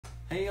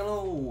Hey,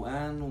 hello,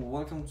 and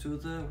welcome to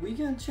the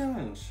weekend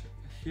challenge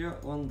here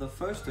on the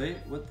first day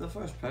with the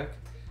first pack.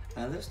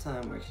 And this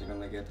time we're actually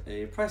gonna get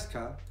a price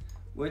car,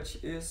 which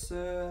is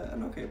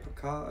an okay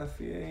car. I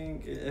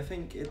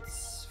think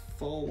it's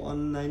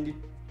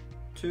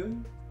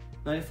 4192,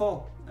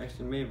 94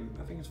 actually, maybe.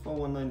 I think it's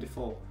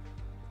 4194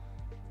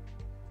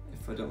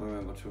 if I don't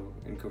remember too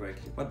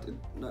incorrectly. But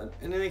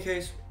in any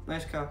case,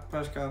 nice car,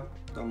 price car,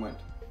 don't mind.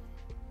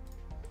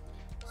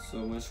 So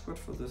my squad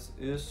for this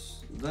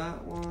is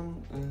that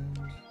one, and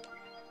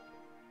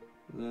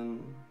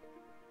then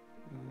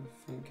I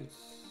think it's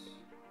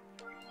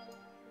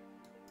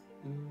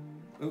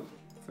oh,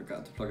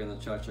 forgot to plug in the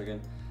charger again.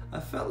 I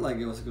felt like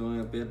it was going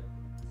a bit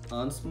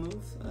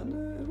unsmooth, and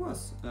it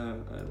was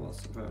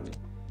apparently.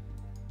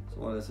 So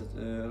what is it?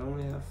 I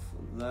only have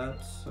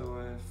that,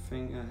 so I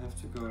think I have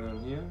to go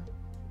down here.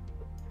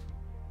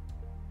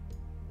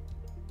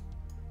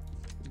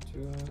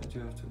 Do I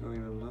have to go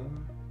even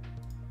lower?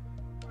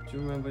 Do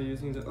you remember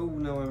using the? Oh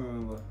no, I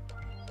remember.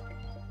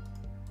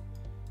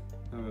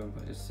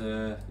 It's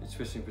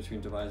switching between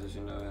devices.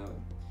 You know,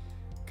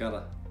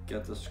 gotta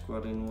get the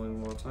squad in one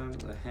more time,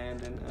 the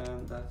hand in,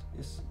 and that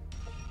is.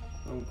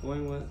 I'm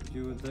going with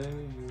you there,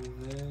 you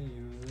there,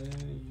 you there,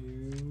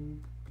 you.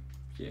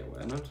 Yeah,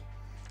 why not?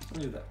 I'll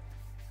do that.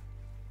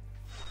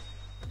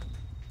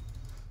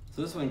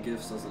 So this one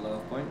gives us a lot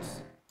of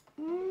points.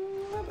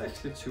 Not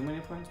actually too many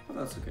points, but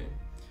that's okay.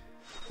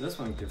 This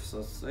one gives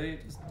us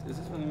 8. Is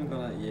this one even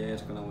gonna? Yeah,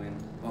 it's gonna win.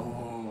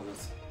 Oh,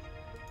 that's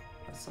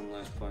some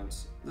nice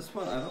points. This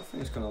one, I don't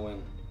think it's gonna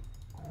win.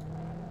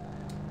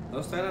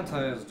 Those standard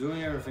tires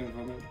doing everything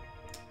for me,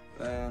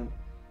 and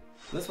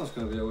this one's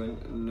gonna be a win,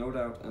 no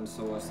doubt. And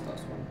so was the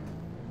last one.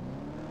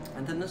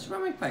 And then the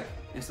ceramic pack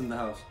is in the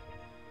house,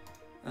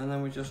 and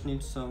then we just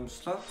need some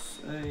slots,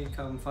 a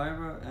carbon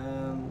fiber,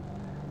 and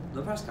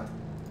the press car.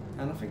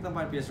 And I think there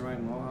might be a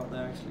ceramic more out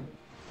there actually.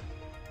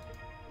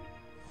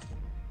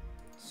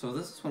 So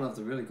this is one of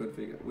the really good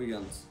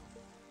weekends.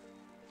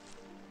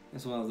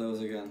 It's one of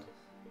those again,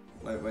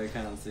 where you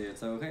can't see it.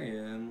 So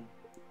okay,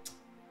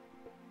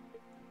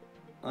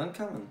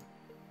 uncommon,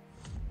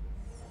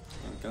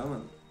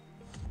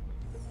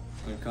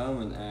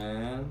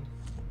 and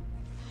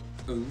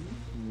ooh,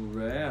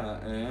 rare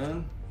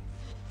and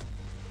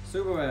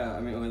super rare. I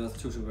mean, okay, that's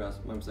 2 super rares.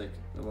 My mistake.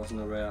 It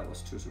wasn't a rare. It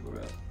was 2 super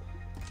rares.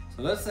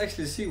 So let's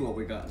actually see what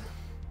we got.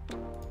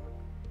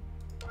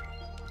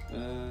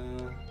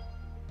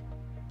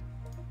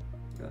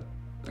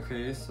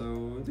 Okay,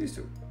 so these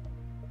two.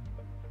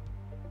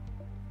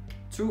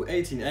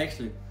 218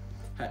 actually.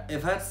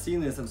 If I had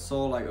seen this and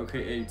saw like,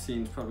 okay,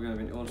 18 is probably gonna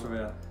be an ultra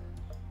rare.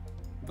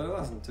 But it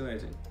wasn't,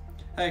 218.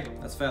 Hey,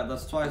 that's fair,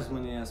 that's twice as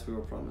many as we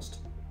were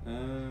promised.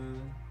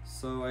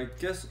 So I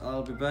guess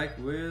I'll be back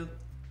with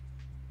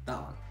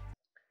that one.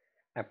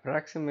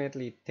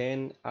 Approximately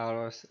 10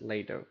 hours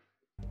later.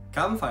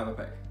 Carbon fiber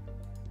pack.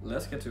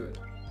 Let's get to it.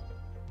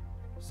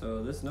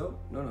 So this, no,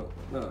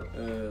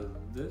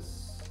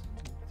 this,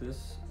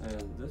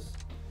 and this,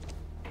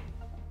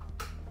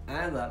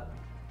 and that.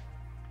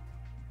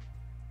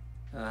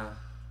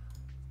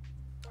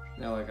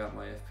 Now I got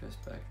my FPS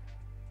back.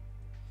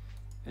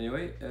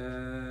 Anyway,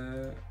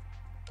 I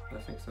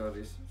think so at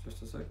least,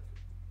 just a sec.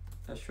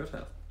 I should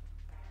have.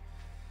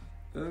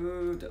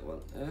 Oh, that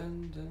one.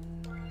 And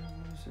then what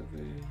is it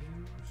we're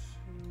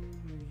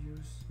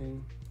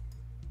using?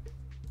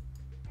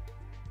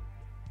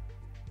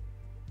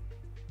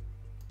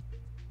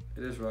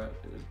 It is right.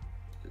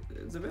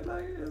 It's a bit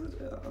like,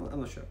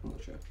 I'm not sure.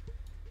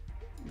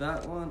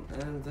 That one,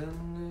 and then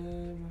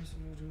what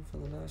should we do for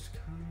the last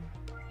car?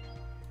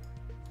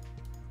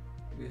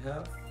 We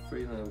have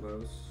 3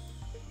 Lambos.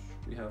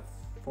 We have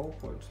 4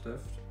 points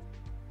left.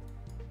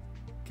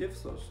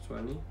 Gives us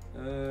 20.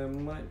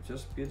 Might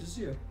just be this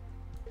year.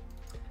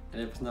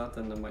 And if it's not,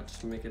 then I might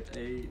just make it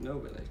a no.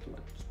 But actually,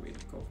 might just make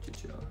it Golf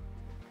GTR.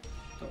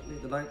 Don't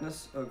need the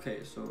lightness.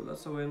 Okay, so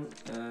that's a win.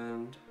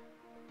 And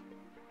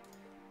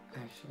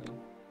actually,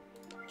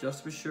 just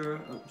to be sure,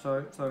 I'm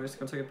sorry, it's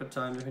gonna take a bit of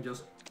time. You can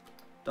just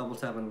double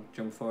tap and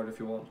jump forward if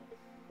you want.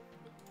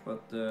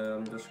 But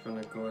I'm just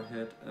gonna go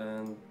ahead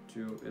and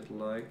do it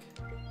like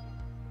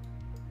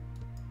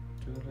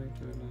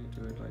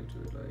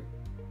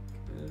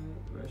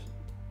where's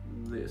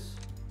this?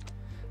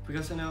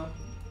 Because you know,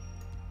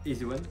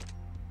 easy win.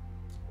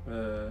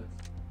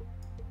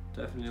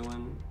 Definitely a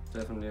win, and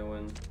definitely a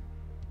win.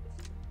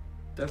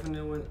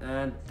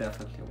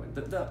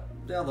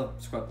 The other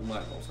squad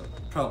might also,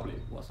 probably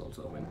was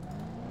also a win.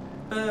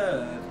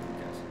 But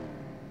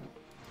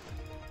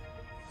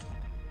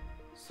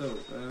so,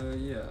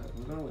 yeah,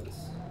 we're gonna win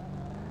this.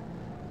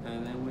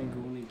 And then we're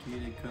gonna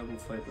get a carbon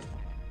fiber.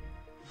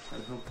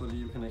 And hopefully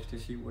you can actually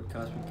see what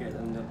cars we get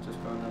and not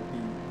just gonna be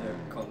their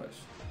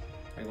colors.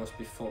 Like it was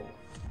before.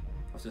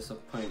 It was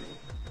disappointing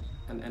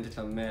and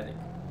anticlimactic.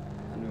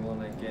 And we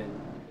won again.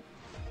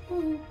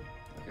 Okay,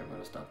 I'm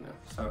gonna stop now.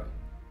 Sorry.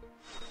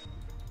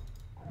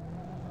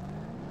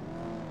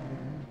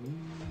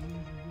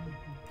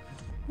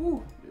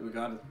 Woo, we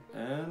got it.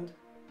 And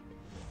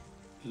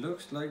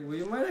looks like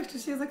we might actually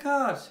see the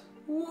cards.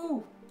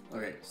 Woo!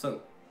 Okay,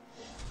 so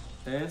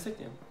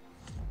insignia,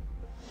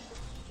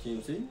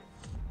 GMC,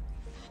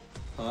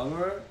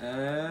 Hummer,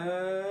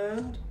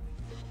 and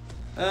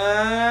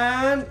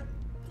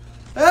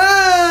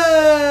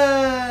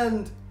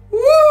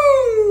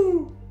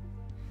woo!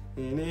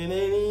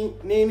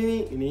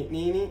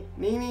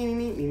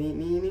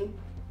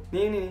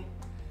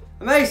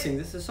 Amazing!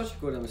 This is such a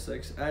good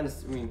M6, and I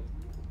mean,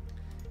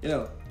 you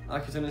know,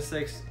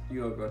 RK-76,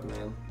 you're good,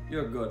 man.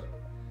 You're good.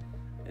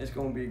 It's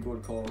gonna be a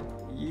good call.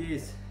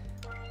 Yes.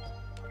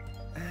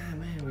 Ah,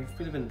 man, we've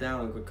really been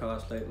down on good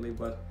cars lately,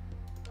 but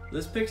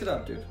this picks it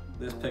up, dude.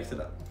 This picks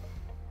it up.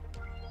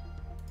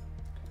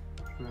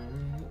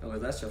 Oh,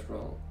 that's just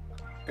wrong.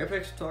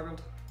 Apex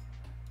toggled?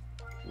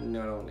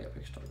 Not only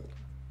Apex toggled.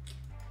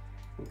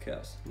 Who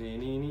cares?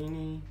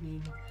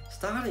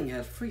 Starting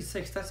at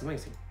 3.6, that's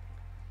amazing.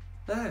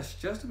 That's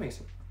just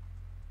amazing.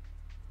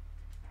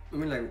 I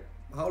mean, like,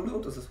 how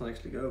low does this one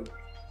actually go?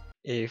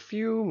 A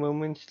few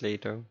moments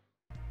later.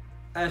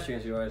 As you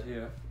can see right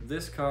here,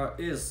 this car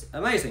is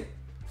amazing.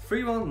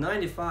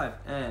 3.195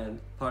 and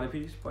party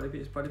piece, party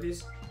piece, party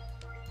piece.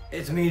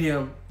 It's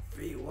medium.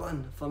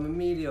 3.1 from a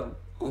medium.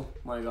 Oh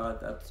my god,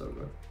 that's so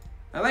good.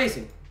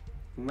 Amazing.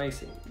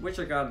 Amazing. Which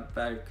I got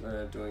back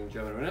during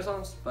German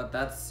Renaissance, but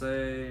that's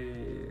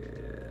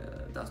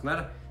doesn't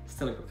matter.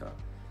 Still a good car.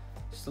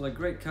 Still a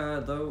great car,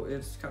 though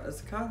it's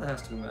a car that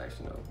has to be maxed,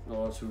 you know, in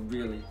order to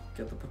really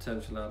get the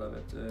potential out of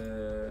it.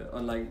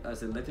 Unlike, I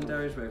said,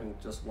 legendaries, where you can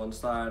just one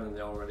star and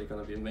they're already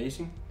gonna be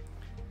amazing.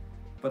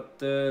 But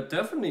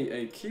definitely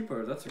a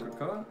keeper. That's a good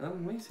car.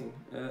 Amazing.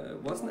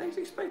 Wasn't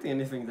actually expecting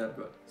anything that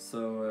good.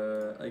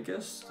 So I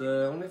guess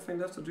the only thing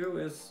left to do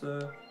is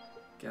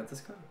get this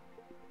car.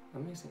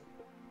 Amazing.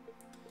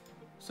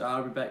 So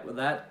I'll be back with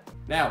that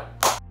now.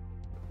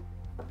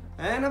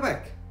 And I'm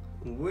back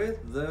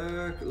with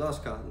the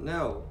last car.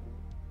 Now,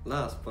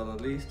 last but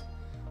not least,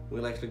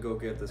 we'll actually go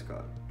get this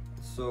car.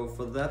 So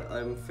for that,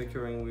 I'm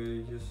figuring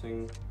we're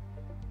using,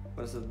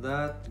 what is it,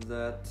 that,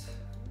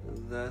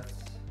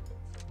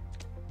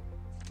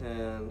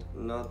 and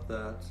not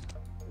that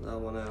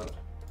one out.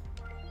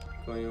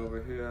 Going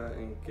over here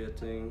and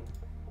getting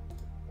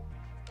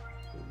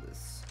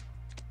this.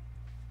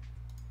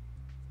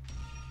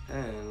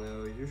 And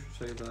you should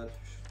take that,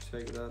 you should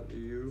take that,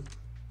 you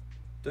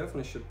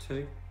definitely should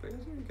take, I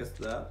guess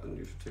that, and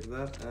you should take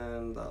that,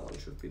 and that one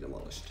should be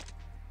demolished.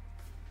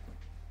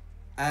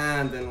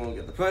 And then we'll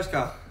get the prize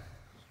car.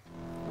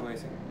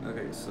 Amazing.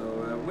 Okay, so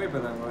way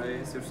better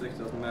MRA, 06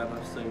 doesn't matter,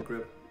 same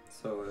grip,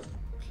 so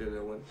clearly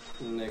I win.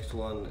 Next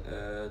one,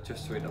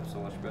 just straight up so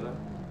much better.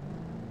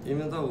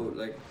 Even though,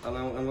 like, I'm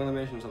gonna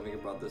mention something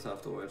about this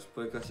afterwards,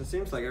 because it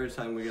seems like every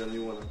time we get a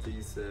new one of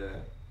these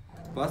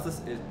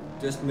buses, it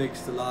just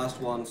makes the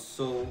last one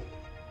so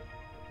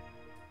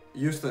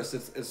useless.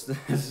 It's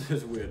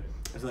just weird.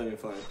 It's not even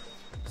funny.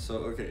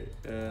 So okay.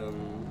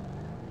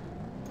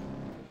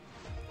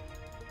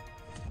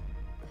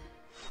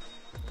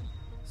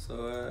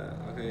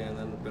 Okay, and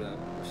then but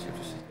shift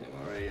to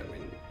MRA. I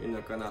mean, you're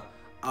not gonna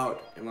out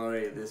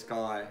MRA this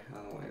guy.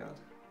 Oh my god.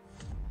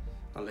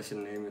 Unless your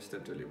name is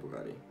literally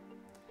Bugatti.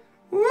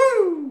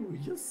 Woo!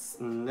 Yes,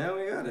 now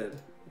we got it.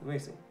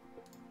 Amazing.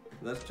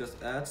 That just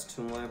adds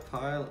to my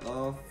pile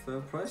of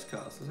price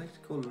cars. Let's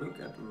actually go look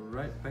at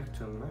right back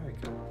to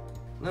America.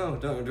 No,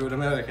 don't do it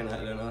American.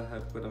 I do not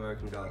have good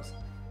American cars.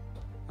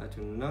 I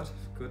do not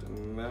have good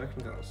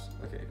American cars.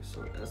 Okay,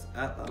 so let's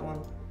add that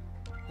one.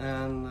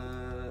 And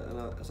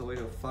as a way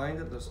to find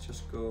it, let's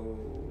just go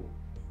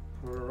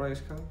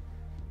price car.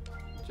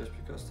 Just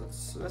because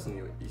that's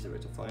an easy way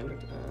to find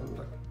it. And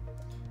look.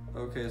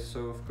 Okay,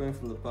 so going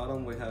from the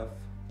bottom, we have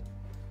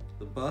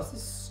the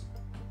buses.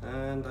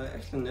 And I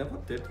actually never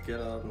did get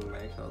out and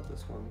make out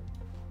this one.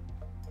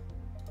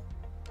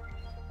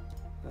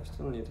 I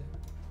still need it.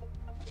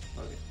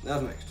 Okay,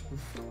 that's next.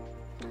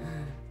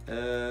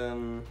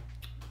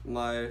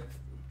 My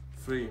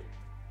 3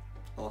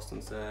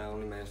 Austins, I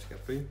only managed to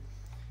get 3.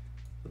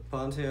 The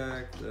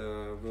Pontiac,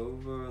 the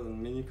Rover, the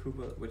Mini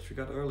Cooper, which we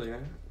got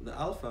earlier, the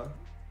Alfa,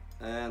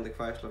 and the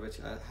Chrysler,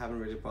 which I haven't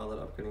really bothered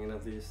upgrading any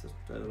of these.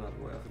 They're not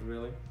worth it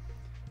really.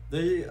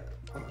 The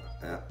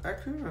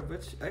Acura,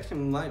 which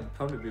actually might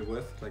probably be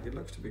worth it, like it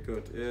looks to be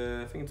good.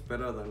 I think it's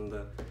better than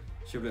the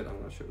Chevrolet I'm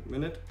gonna show in a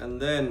minute. And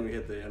then we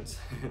hit the ends.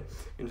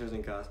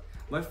 Interesting cars.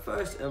 My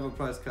first ever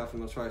prize car from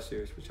the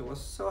Tri-Series, which I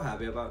was so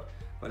happy about,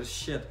 but it's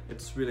shit.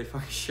 It's really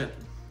fucking shit.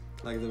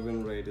 Like the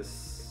win rate is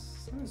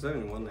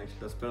 71 actually,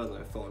 that's better than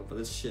I thought, but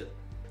it's shit.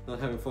 Not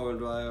having 4-wheel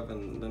drive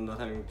and then not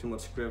having too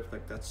much grip,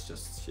 like that's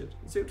just shit.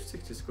 0 to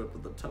 60 is good,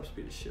 but the top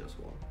speed is shit as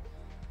well.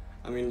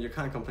 I mean, you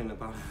can't complain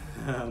about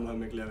my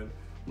McLaren.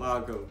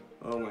 Marco,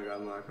 oh my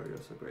god, Marco, you're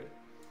so great.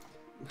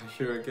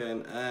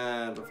 Hurricane,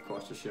 and of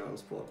course the Chiron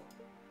Sport.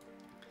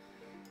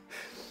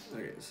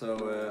 Okay, so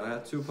I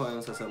had 2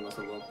 points I set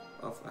myself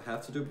up. I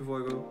have to do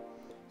before I go.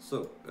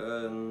 So,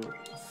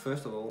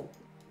 first of all,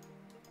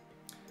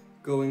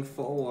 going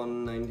for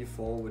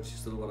 194, which is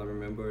still what I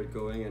remember it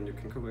going, and you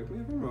can correct me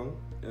if I'm wrong.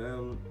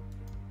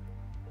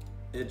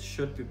 It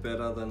should be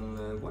better than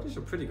what is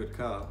a pretty good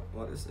car.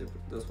 What is it?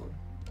 This one.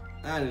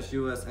 and it's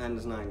US and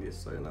it's 90s,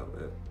 so you know,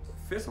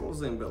 fits all the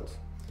same build.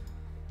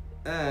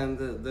 And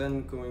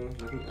then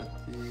looking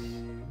at the,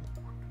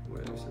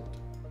 where is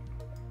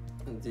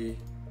it? The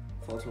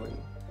photoing.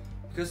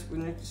 Because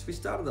we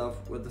started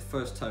off with the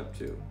first Type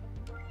 2.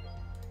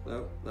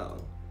 No, that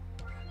one.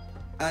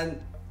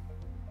 And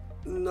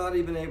not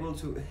even able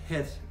to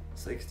hit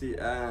 60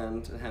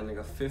 and a handling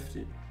of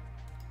 50.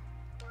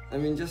 I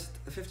mean, just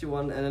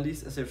 51 and at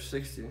least a safe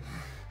 60.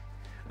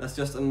 That's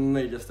just a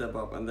major step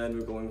up, and then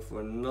we're going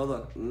for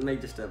another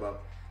major step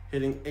up,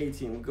 hitting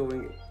 18. We're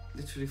going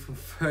literally from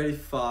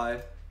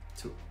 35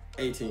 to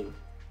 18,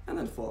 and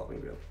then 4 wing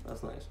grip.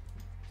 That's nice.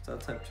 Is that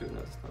Type 2? No,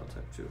 it's not a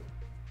Type 2.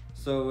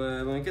 So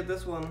when I get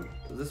this one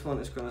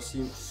is gonna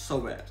seem so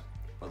bad.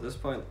 But at this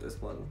point,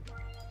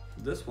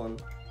 this one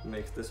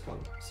makes this one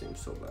seem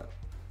so bad.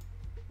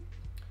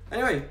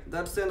 Anyway,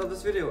 that's the end of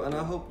this video, and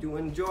I hope you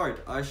enjoyed.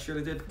 I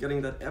surely did,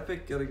 getting that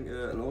epic, getting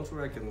an ultra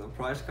rare, getting a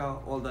prize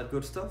car, all that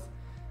good stuff.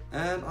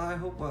 And I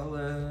hope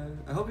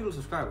you'll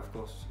subscribe, of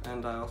course,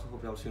 and I also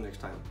hope I'll see you next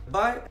time.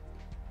 Bye!